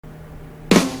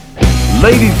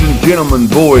Ladies and gentlemen,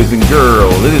 boys and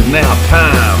girls, it is now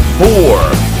time for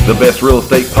the best real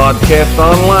estate podcast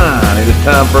online. It is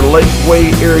time for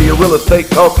Lakeway Area Real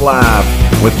Estate Talk Live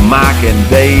with Mike and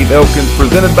Dave Elkins,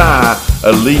 presented by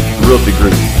Elite Realty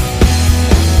Group.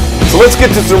 So let's get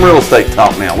to some real estate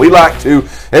talk now. We like to,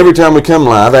 every time we come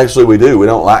live, actually we do, we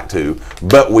don't like to,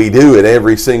 but we do it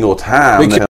every single time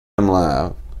we come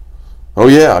live. Oh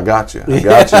yeah, I got you.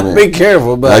 Man. Be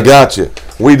careful, but I got you.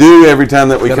 We do every time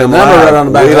that we come live. Right on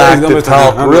the back. We like to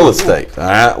talk real estate. All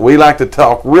right, we like to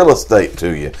talk real estate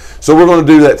to you. So we're going to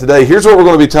do that today. Here's what we're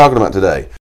going to be talking about today.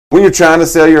 When you're trying to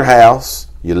sell your house,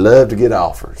 you love to get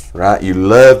offers, right? You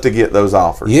love to get those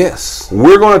offers. Yes.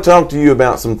 We're going to talk to you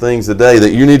about some things today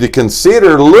that you need to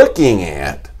consider looking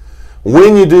at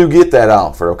when you do get that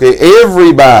offer. Okay,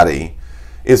 everybody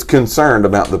is concerned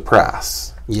about the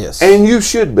price. Yes. And you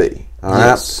should be. All right.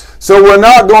 Yes. So we're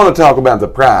not going to talk about the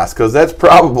price because that's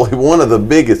probably one of the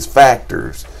biggest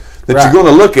factors that you're going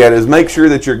to look at is make sure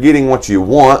that you're getting what you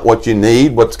want, what you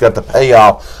need, what's got to pay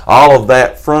off, all of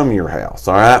that from your house.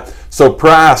 All right. So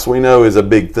price we know is a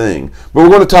big thing, but we're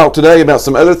going to talk today about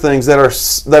some other things that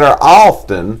are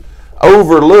often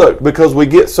overlooked because we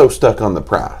get so stuck on the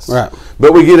price. Right.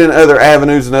 But we get in other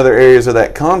avenues and other areas of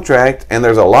that contract, and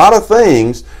there's a lot of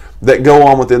things that go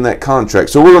on within that contract.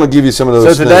 So we're going to give you some of those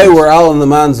things. So today we're all in the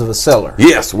minds of a seller.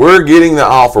 Yes, we're getting the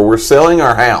offer. We're selling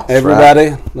our house.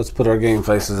 Everybody, let's put our game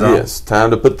faces on. Yes,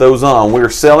 time to put those on. We're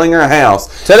selling our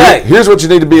house. Today. Here's what you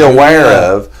need to be aware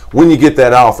of when you get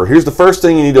that offer. Here's the first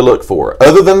thing you need to look for,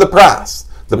 other than the price.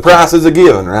 The price is a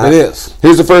given, right? It is.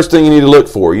 Here's the first thing you need to look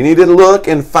for. You need to look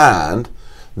and find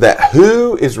that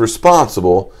who is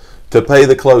responsible to pay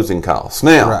the closing costs.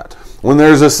 Now, when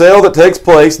there's a sale that takes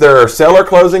place, there are seller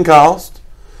closing costs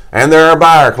and there are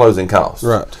buyer closing costs.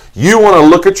 Right. You want to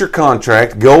look at your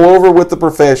contract, go over with the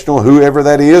professional, whoever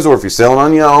that is, or if you're selling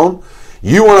on your own,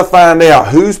 you want to find out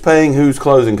who's paying whose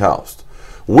closing costs.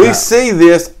 We see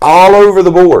this all over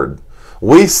the board.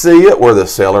 We see it where the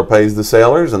seller pays the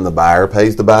sellers and the buyer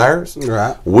pays the buyers.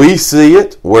 Right. We see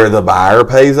it where the buyer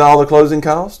pays all the closing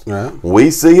costs. Right. We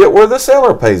see it where the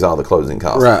seller pays all the closing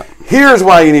costs. Right. Here's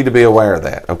why you need to be aware of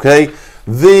that, okay?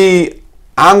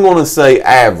 I'm going to say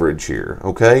average here,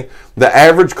 okay? The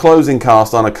average closing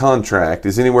cost on a contract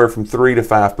is anywhere from 3 to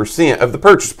 5% of the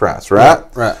purchase price, right?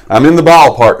 Right. I'm in the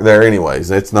ballpark there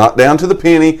anyways. It's not down to the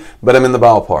penny, but I'm in the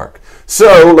ballpark.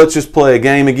 So let's just play a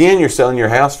game again. You're selling your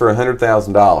house for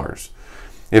 $100,000.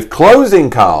 If closing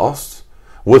costs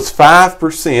was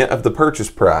 5% of the purchase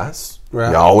price,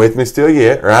 y'all with me still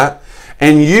yet, right?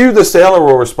 And you, the seller,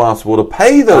 were responsible to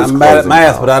pay those closing costs. I'm bad at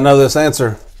math, but I know this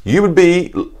answer. You would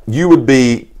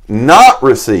be not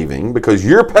receiving, because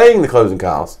you're paying the closing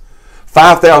costs,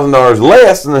 $5,000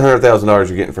 less than the $100,000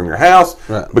 you're getting from your house,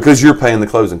 because you're paying the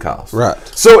closing costs. Right.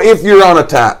 So if you're on a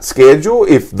tight schedule,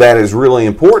 if that is really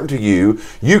important to you,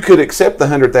 you could accept the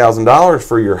 $100,000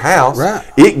 for your house. Right.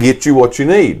 It gets you what you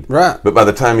need. Right. But by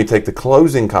the time you take the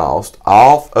closing cost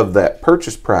off of that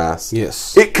purchase price,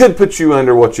 yes, it could put you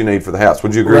under what you need for the house.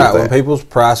 Would you agree with that? When people's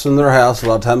pricing their house, a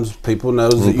lot of times people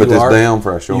knows that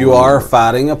you are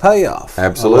fighting a payoff.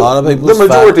 Absolutely. A lot of people. The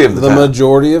majority of the time. The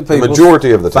majority of people. The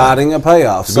majority of the time. Fighting a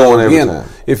payoff. So again,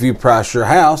 if you price your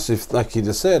house, if like you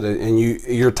just said, and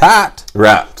you're tight,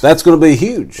 that's going to be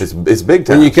huge. It's big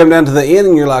time. When you come down to the end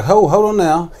and you're like, oh, hold on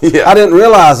now. Yeah. I didn't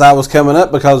realize I was coming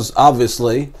up because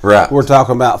obviously we're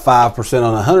talking about 5%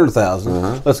 on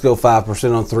 100,000. Let's go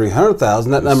 5% on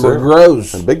 300,000. That number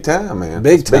grows. Big time, man.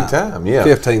 Big time. Big time. Yeah.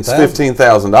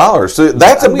 $15,000. So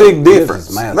that's a big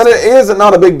difference. But it is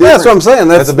not a big difference. That's what I'm saying.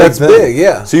 That's big.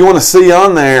 Yeah. So you want to see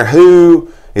on there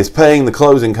who is paying the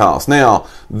closing costs. Now,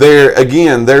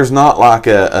 there's not like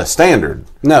a standard.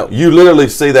 No. You literally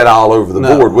see that all over the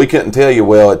board. We couldn't tell you,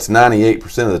 well, it's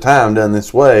 98% of the time done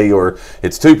this way, or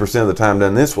it's 2% of the time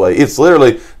done this way. It's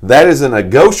literally, that is a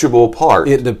negotiable part.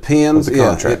 It depends. Of the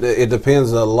contract. It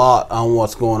depends a lot on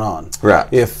what's going on.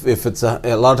 Right. If it's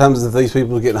a lot of times if these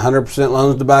people are getting 100%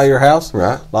 loans to buy your house,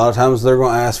 a lot of times they're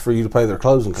going to ask for you to pay their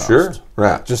closing costs. Sure.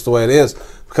 Right. Just the way it is.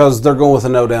 Because they're going with a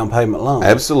no down payment loan.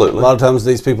 Absolutely. A lot of times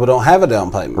these people don't have a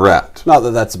down payment. Right. Not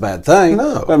that that's a bad thing.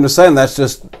 No. But I'm just saying that's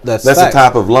the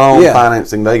type of loan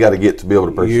financing they got to get to be able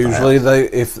to purchase. Usually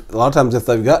a lot of times if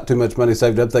they've got too much money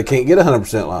saved up, they can't get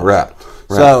 100% loan. Right.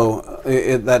 So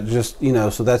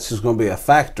so that's just going to be a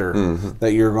factor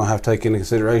that you're going to have to take into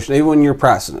consideration, even when you're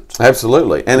pricing it.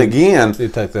 Absolutely. And again,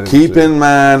 keep in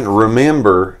mind,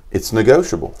 remember, it's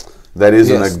negotiable. That is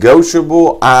a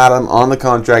negotiable item on the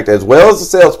contract as well as the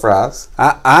sales price.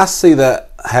 I see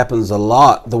that happens a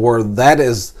lot, the word that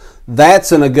is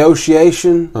That's a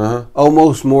negotiation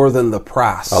almost more than the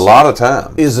price. A lot of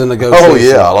times. Is a negotiation. Oh,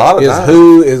 yeah, a lot of times.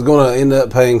 Who is going to end up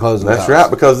paying closing costs. That's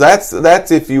right, because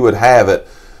that's if you would have it.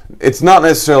 It's not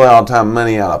necessarily all the time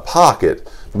money out of pocket,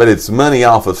 but it's money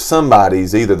off of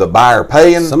somebody's, either the buyer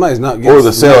paying somebody's not or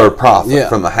the seller profit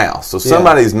from the house. So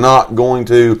somebody's not going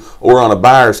to, or on a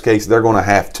buyer's case, they're going to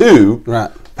have to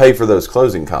pay for those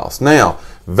closing costs. Now,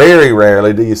 very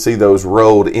rarely do you see those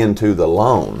rolled into the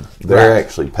loan. They're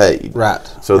actually paid. Right.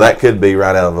 So that could be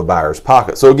right out of a buyer's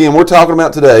pocket. So again, we're talking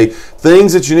about today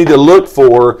things that you need to look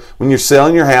for when you're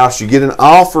selling your house. You get an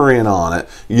offer in on it.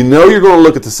 You know you're going to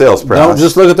look at the sales price. Don't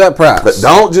just look at that price. But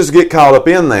don't just get caught up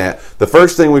in that. The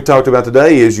first thing we've talked about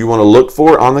today is you want to look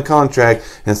for it on the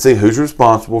contract and see who's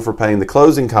responsible for paying the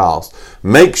closing costs.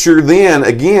 Make sure then,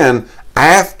 again,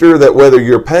 after that, whether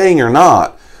you're paying or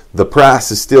not, the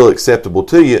price is still acceptable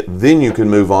to you, then you can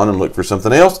move on and look for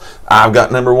something else. I've got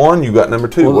number one, you got number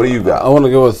two. What do you got? I want to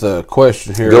go with a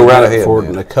question here. Go right ahead, for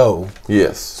Nicole.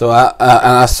 Yes. So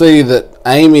I see that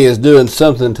Amy is doing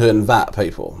something to invite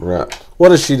people. Right.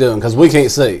 What is she doing? Because we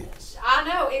can't see. I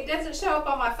know. It doesn't show up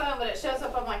on my phone, but it shows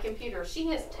up on my computer. She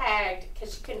has tagged,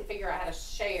 because she couldn't figure out how to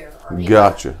share.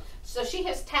 Gotcha. So she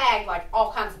has tagged like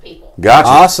all kinds of people. Gotcha.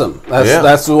 Awesome.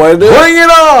 That's the way to do it. Bring it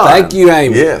on. Thank you,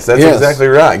 Amy. Yes, that's exactly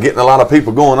right. Getting a lot of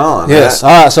people going on. Yes.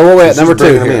 All right. So what are we at? Number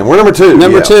two. We're number two.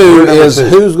 Number two is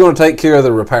who's going to take care of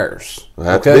the repairs.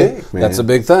 That's big, man. That's a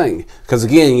big thing. Because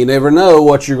again, you never know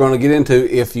what you're going to get into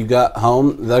if you got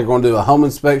home. They're going to do a home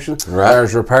inspection. Right.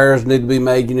 There's repairs need to be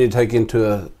made. You need to take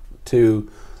into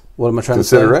what am I trying to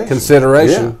say?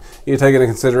 Consideration. Yeah. You take into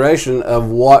consideration of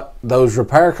what those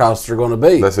repair costs are going to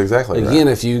be. That's exactly right. Again,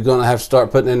 if you're going to have to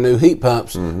start putting in new heat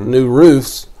pumps, new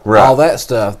roofs, all that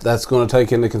stuff, that's going to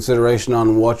take into consideration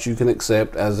on what you can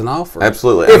accept as an offer.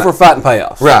 Absolutely. If we're fighting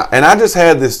payoffs. Right. And I just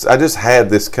had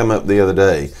this come up the other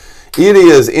day. It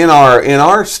is in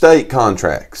our state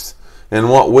contracts. And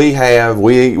what we have,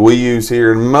 we use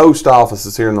here, and most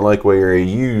offices here in the Lakeway area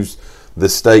use the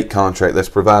state contract that's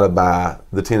provided by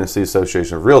the Tennessee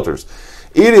Association of Realtors.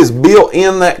 It is built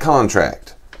in that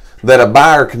contract that a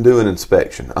buyer can do an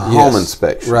inspection, a home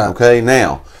inspection. Right. Okay,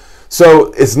 now,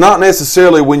 so it's not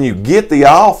necessarily when you get the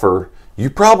offer, you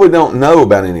probably don't know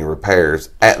about any repairs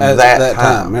at that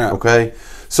time. Yeah. Okay,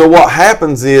 so what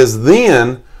happens is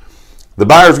then the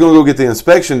buyer's going to go get the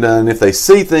inspection done. If they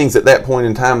see things at that point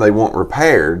in time they want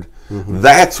repaired,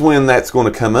 that's when that's going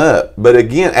to come up. But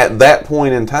again, at that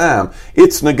point in time,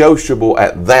 it's negotiable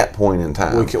at that point in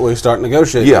time. We start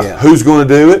negotiating. Yeah. Who's going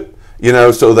to do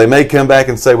it? So they may come back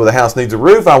and say, well, the house needs a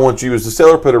roof. I want you as the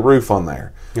seller put a roof on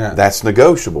there. Yeah. That's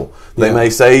negotiable. They may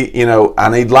say, I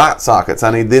need light sockets.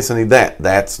 I need this, I need that.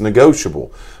 That's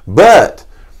negotiable. But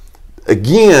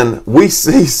again, we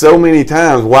see so many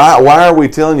times, why are we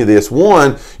telling you this?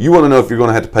 One, you want to know if you're going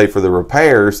to have to pay for the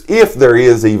repairs, if there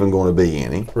is even going to be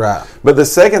any. Right. But the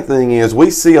second thing is,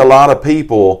 we see a lot of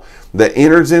people that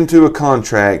enters into a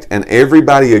contract and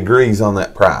everybody agrees on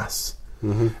that price.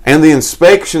 And the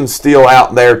inspection's still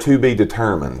out there to be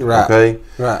determined. Right. Okay?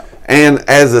 Right. And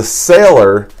as a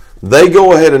seller, they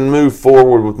go ahead and move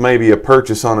forward with maybe a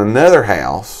purchase on another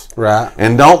house. Right.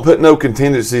 And don't put no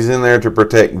contingencies in there to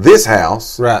protect this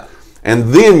house. Right.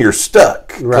 And then you're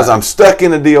stuck. Because I'm stuck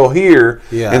in a deal here.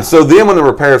 Yeah. And so then when the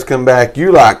repairs come back,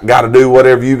 you got to do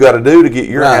whatever you got to do to get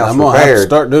your house I'm repaired. Gonna have to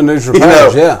start doing these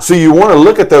repairs, So you want to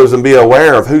look at those and be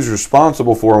aware of who's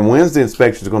responsible for them, when's the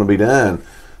inspection is going to be done.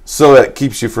 So that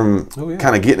keeps you from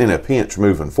kind of getting in a pinch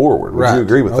moving forward. Would you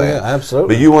agree with that? Yeah,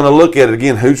 absolutely. But you want to look at it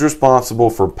again, who's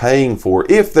responsible for paying for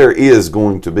it, if there is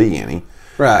going to be any.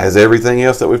 Right. As everything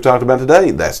else that we've talked about today,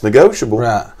 that's negotiable.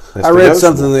 Right. I read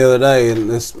something the other day, and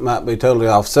this might be totally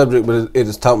off subject, but it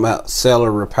is talking about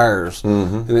seller repairs.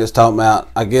 And it's talking about,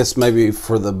 I guess maybe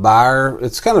for the buyer,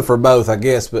 it's kind of for both, I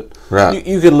guess, but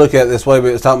you could look at it this way,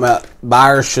 but it's talking about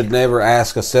buyers should never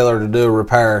ask a seller to do a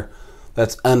repair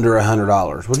that's under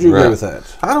 $100. Would you agree with that?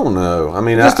 I don't know. I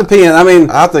mean, it just depends. I mean,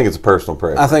 I think it's a personal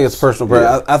preference. I think it's personal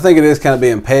preference. I think it is kind of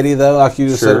being petty, though, like you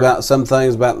just said about some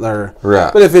things about their.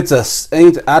 Right. But if it's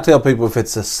I tell people if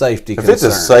it's a safety concern. If it's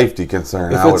a safety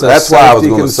concern, that's why I was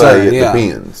going to say it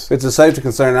depends. If it's a safety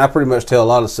concern, I pretty much tell a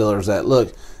lot of sellers that,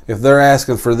 look, if they're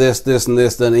asking for this, and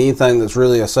this, then anything that's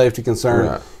really a safety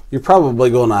concern, you're probably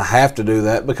going to have to do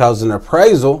that because an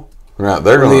appraisal. Right,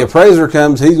 when the appraiser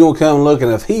comes, he's going to come look,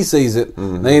 and if he sees it,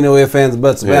 they ain't no ifs, ands,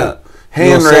 buts about it.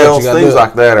 Handrails, things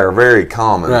like that are very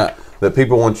common that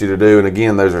people want you to do. And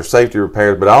again, those are safety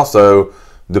repairs, but also,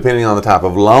 depending on the type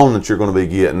of loan that you're going to be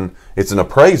getting, it's an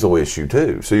appraisal issue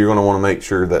too. So you're going to want to make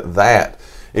sure that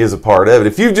is a part of it.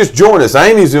 If you've just joined us,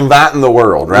 Amy's inviting the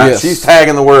world, right? Yes. She's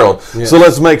tagging the world. Yes. So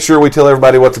let's make sure we tell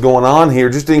everybody what's going on here,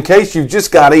 just in case you've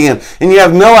just got in and you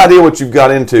have no idea what you've got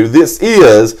into. This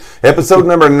is episode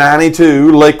number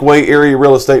 92, Lakeway Area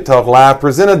Real Estate Talk Live,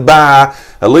 presented by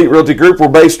Elite Realty Group. We're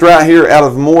based right here out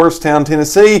of Morristown,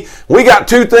 Tennessee. We got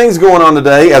two things going on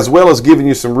today, as well as giving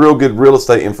you some real good real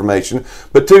estate information.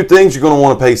 But two things you're going to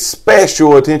want to pay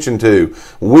special attention to.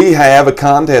 We have a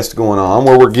contest going on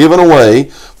where we're giving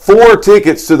away 4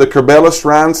 tickets to the Kerbella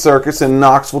Shrine Circus in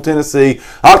Knoxville, Tennessee,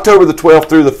 October the 12th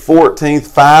through the 14th,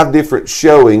 5 different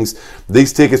showings.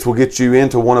 These tickets will get you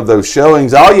into one of those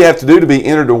showings. All you have to do to be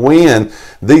entered to win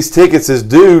these tickets is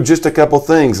do just a couple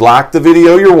things. Like the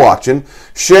video you're watching,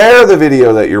 share the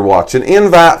video that you're watching,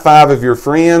 invite 5 of your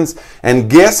friends, and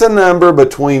guess a number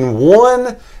between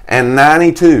 1 and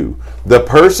 92. The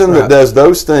person that does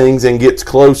those things and gets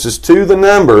closest to the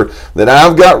number that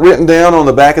I've got written down on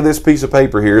the back of this piece of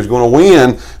paper here is going to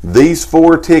win these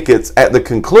 4 tickets at the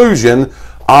conclusion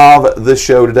of the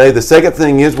show today. The second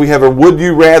thing is we have a would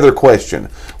you rather question.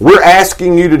 We're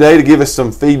asking you today to give us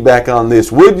some feedback on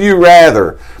this. Would you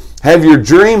rather have your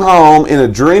dream home in a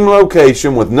dream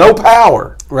location with no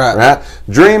power? Right?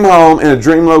 Dream home in a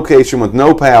dream location with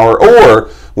no power,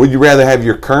 or would you rather have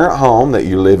your current home that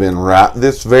you live in right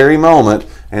this very moment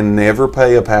and never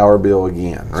pay a power bill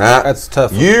again? Right? That's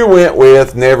tough. You went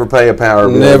with never pay a power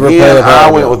bill again. I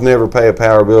went with never pay a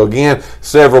power bill again.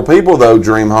 Several people, though,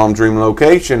 dream home, dream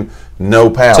location, no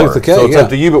power. So it's up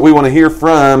to you, but we want to hear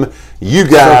from you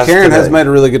guys. So Karen today has made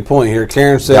a really good point here.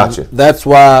 Karen said that's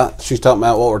why she's talking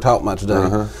about what we're talking about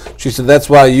today. She said that's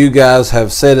why you guys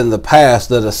have said in the past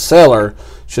that a seller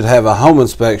should have a home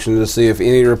inspection to see if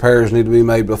any repairs need to be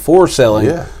made before selling,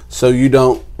 so you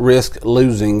don't risk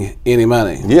losing any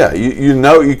money. Yeah, you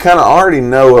know, you kind of already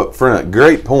know up front.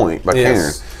 Great point by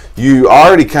Karen. You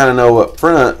already kind of know up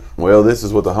front, well, this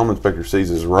is what the home inspector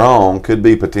sees is wrong, could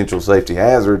be potential safety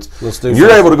hazards.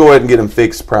 You're able to go ahead and get them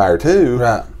fixed prior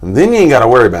to, and then you ain't got to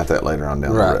worry about that later on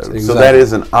down the road. Exactly. So that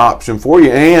is an option for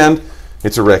you, and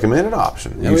it's a recommended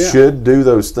option. You should do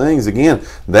those things. Again,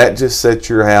 that just sets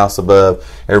your house above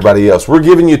everybody else. We're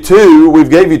giving you 2. We've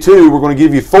gave you 2. We're going to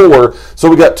give you 4.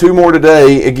 So we got 2 more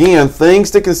today. Again,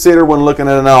 things to consider when looking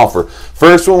at an offer.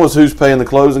 First one was who's paying the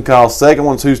closing costs. Second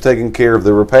one's who's taking care of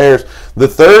the repairs. The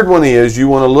third one is you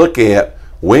want to look at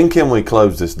when can we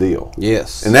close this deal?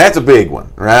 Yes. And that's a big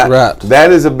one, right? Right.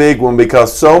 That is a big one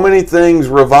because so many things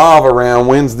revolve around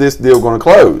when's this deal going to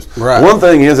close. Right. One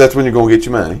thing is that's when you're going to get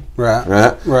your money. Right.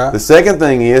 The second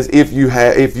thing is if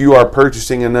you are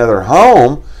purchasing another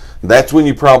home, that's when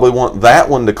you probably want that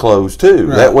one to close too.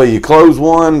 Right. That way you close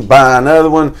one, buy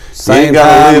another one. Same you ain't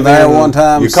got to live there in one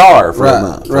time. your car for a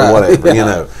month or whatever. You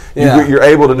know, you're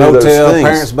able to do those things.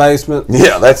 Parents' basement.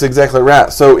 Yeah, that's exactly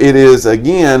right. So it is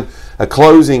again a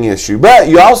closing issue, but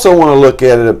you also want to look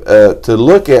at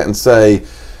it and say,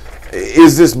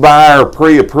 is this buyer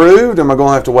pre-approved? Am I going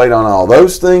to have to wait on all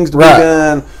those things to be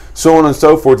done? So on and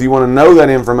so forth. You want to know that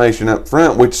information up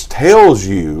front, which tells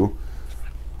you,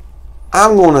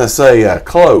 I'm going to say a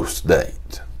close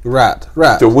date. Right.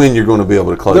 To when you're going to be able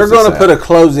to close. They're going to put a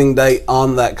closing date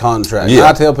on that contract. Yeah.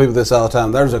 I tell people this all the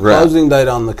time. There's a closing date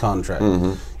on the contract.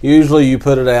 Mm-hmm. Usually you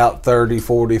put it out 30,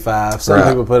 45. Some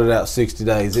people put it out 60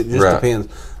 days. It just depends.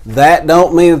 That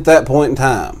don't mean at that point in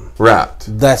time. Right.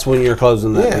 That's when you're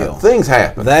closing that deal. Things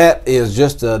happen. That is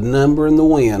just a number in the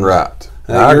wind. Right.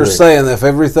 You're saying that if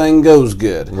everything goes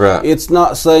good. Right. It's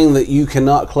not saying that you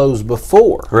cannot close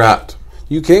before. Right.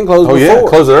 You can close before. Oh, yeah,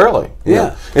 close it early.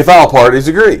 Yeah. If all parties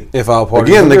agree.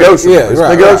 Again, negotiable. Yeah, it's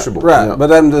negotiable. Right. Yeah.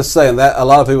 But I'm just saying that a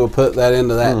lot of people put that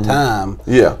into that time.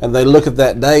 Yeah. And they look at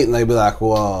that date and they be like,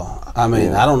 well, I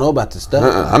mean, I don't know about this date.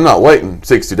 I'm not waiting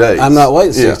 60 days. I'm not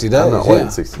waiting 60 days. I'm not waiting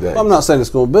 60 days. Well, I'm not saying it's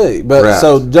going to be. But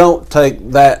so don't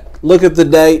take that. Look at the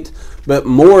date. But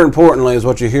more importantly is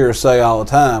what you hear us say all the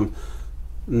time.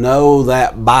 Know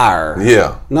that buyer.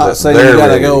 Yeah. Not saying you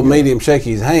got to go meet him, shake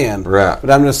his hand. Right. But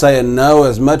I'm just saying know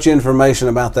as much information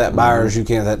about that buyer as you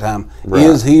can at that time. Right.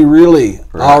 Is he really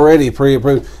already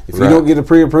pre-approved? If you don't get a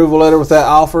pre-approval letter with that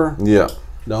offer,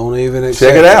 don't even accept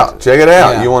Check it out. Check it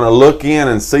out. Yeah. You want to look in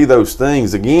and see those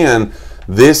things. Again,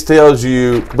 this tells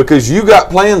you, because you got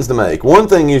plans to make. One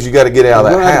thing is you got to get out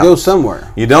of that house. Go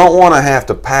somewhere. You don't want to have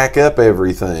to pack up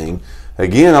everything.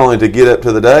 Again, only to get up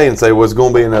to the day and say, well, it's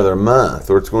going to be another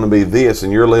month, or it's going to be this,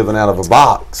 and you're living out of a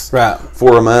box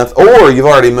for a month, or you've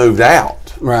already moved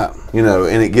out. Right. You know,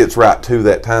 and it gets right to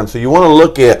that time. So you want to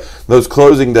look at those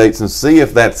closing dates and see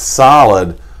if that's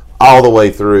solid all the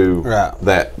way through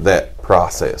that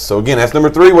process. So again, that's number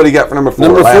 3. What do you got for number 4?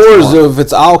 Number 4 is if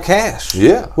it's all cash.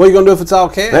 Yeah. What are you going to do if it's all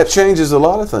cash? That changes a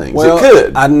lot of things. Well, it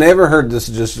could. I never heard this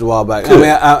just a while back. Could.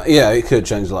 I mean, it could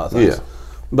change a lot of things. Yeah.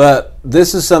 But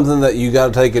this is something that you got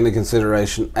to take into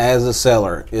consideration as a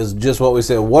seller. Is just what we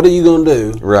said. What are you going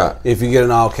to do? Right. If you get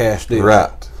an all cash deal? Right.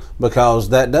 Because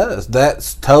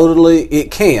that's totally,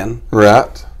 it can.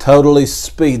 Right. Totally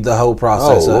speed the whole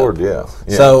process up. Oh, Lord, yeah.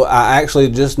 So I actually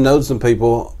just know some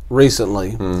people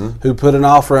recently who put an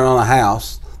offer in on a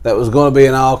house that was going to be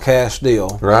an all cash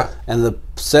deal. Right. And the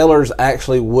sellers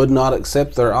actually would not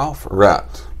accept their offer. Right.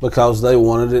 Because they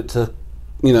wanted it to,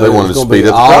 they wanted to speed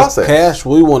up the all process. Cash,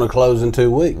 we want to close in 2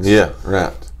 weeks. Yeah,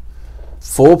 right.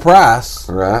 Full price.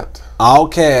 Right. All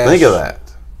cash. Think of that.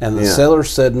 And the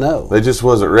sellers said no. They just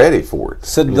wasn't ready for it.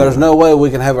 Said there's no way we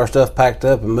can have our stuff packed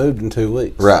up and moved in 2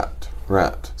 weeks. Right,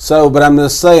 right. So, but I'm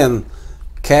just saying,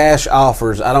 cash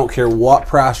offers, I don't care what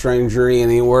price range you're in,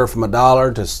 anywhere from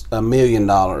 $1 to $1 million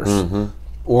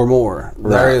or more. Right.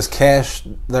 There is cash.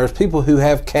 There's people who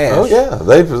have cash. Oh yeah,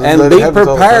 and be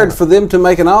prepared for them to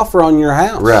make an offer on your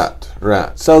house. Right,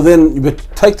 right. So then, but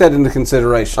take that into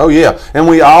consideration. Oh yeah, and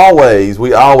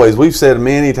we've said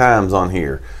many times on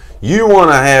here, you want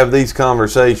to have these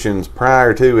conversations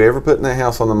prior to ever putting that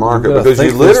house on the market, because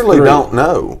you literally don't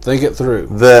know. Think it through.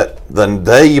 That the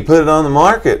day you put it on the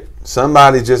market,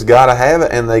 somebody's just got to have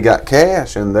it, and they got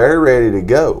cash, and they're ready to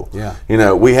go.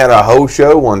 Yeah. We had a whole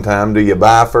show one time, do you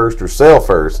buy first or sell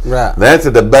first? Right. That's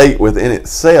a debate within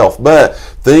itself. But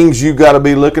things you got to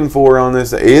be looking for on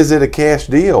this, is it a cash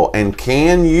deal? And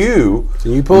can you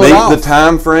pull it off? meet the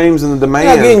time frames and the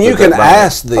demands? Now, again, you can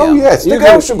ask them. Oh, yeah, it's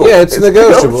negotiable. It's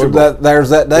negotiable. There's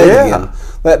that date again.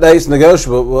 That date's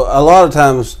negotiable. Well, a lot of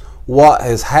times what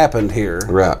has happened here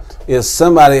is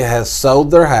somebody has sold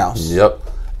their house. Yep.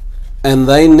 And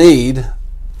they need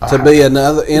to be in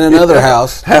another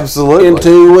house absolutely in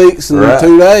 2 weeks and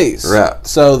 2 days. Right.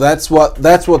 So that's what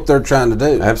they're trying to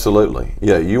do. Absolutely.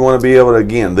 Yeah, you want to be able to,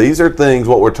 again, these are things,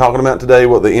 what we're talking about today,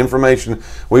 what the information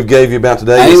we've gave you about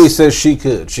today. Amy says she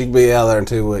could be out there in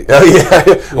 2 weeks. Oh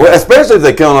yeah. Well, especially if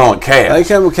they come on cash. They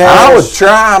come with cash. I would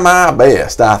try my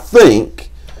best. I think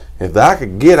if I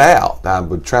could get out, I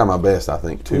would try my best. I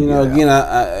think to again,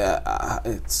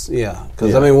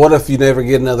 because I mean, what if you never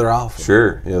get another offer?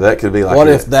 Sure, yeah, that could be like. What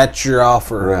if that's your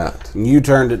offer? Right, and you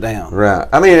turned it down. Right.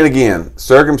 I mean, and again,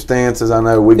 circumstances. I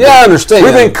know I understand.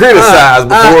 We've been criticized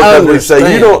before because we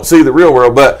say you don't see the real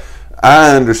world, but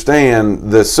I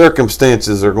understand the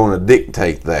circumstances are going to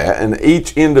dictate that, and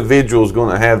each individual is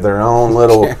going to have their own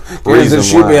little reason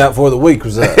she'd be out before the week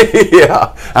was up.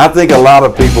 Yeah, I think a lot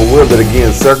of people would, but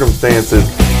again, circumstances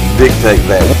dictate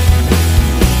that.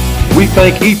 We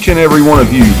thank each and every one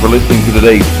of you for listening to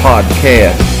today's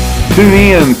podcast. Tune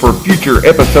in for future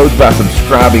episodes by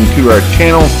subscribing to our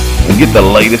channel and get the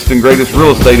latest and greatest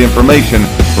real estate information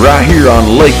right here on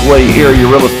Lakeway Area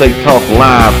Real Estate Talk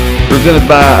Live, presented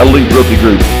by Elite Realty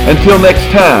Group. Until next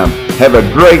time, have a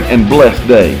great and blessed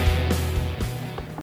day.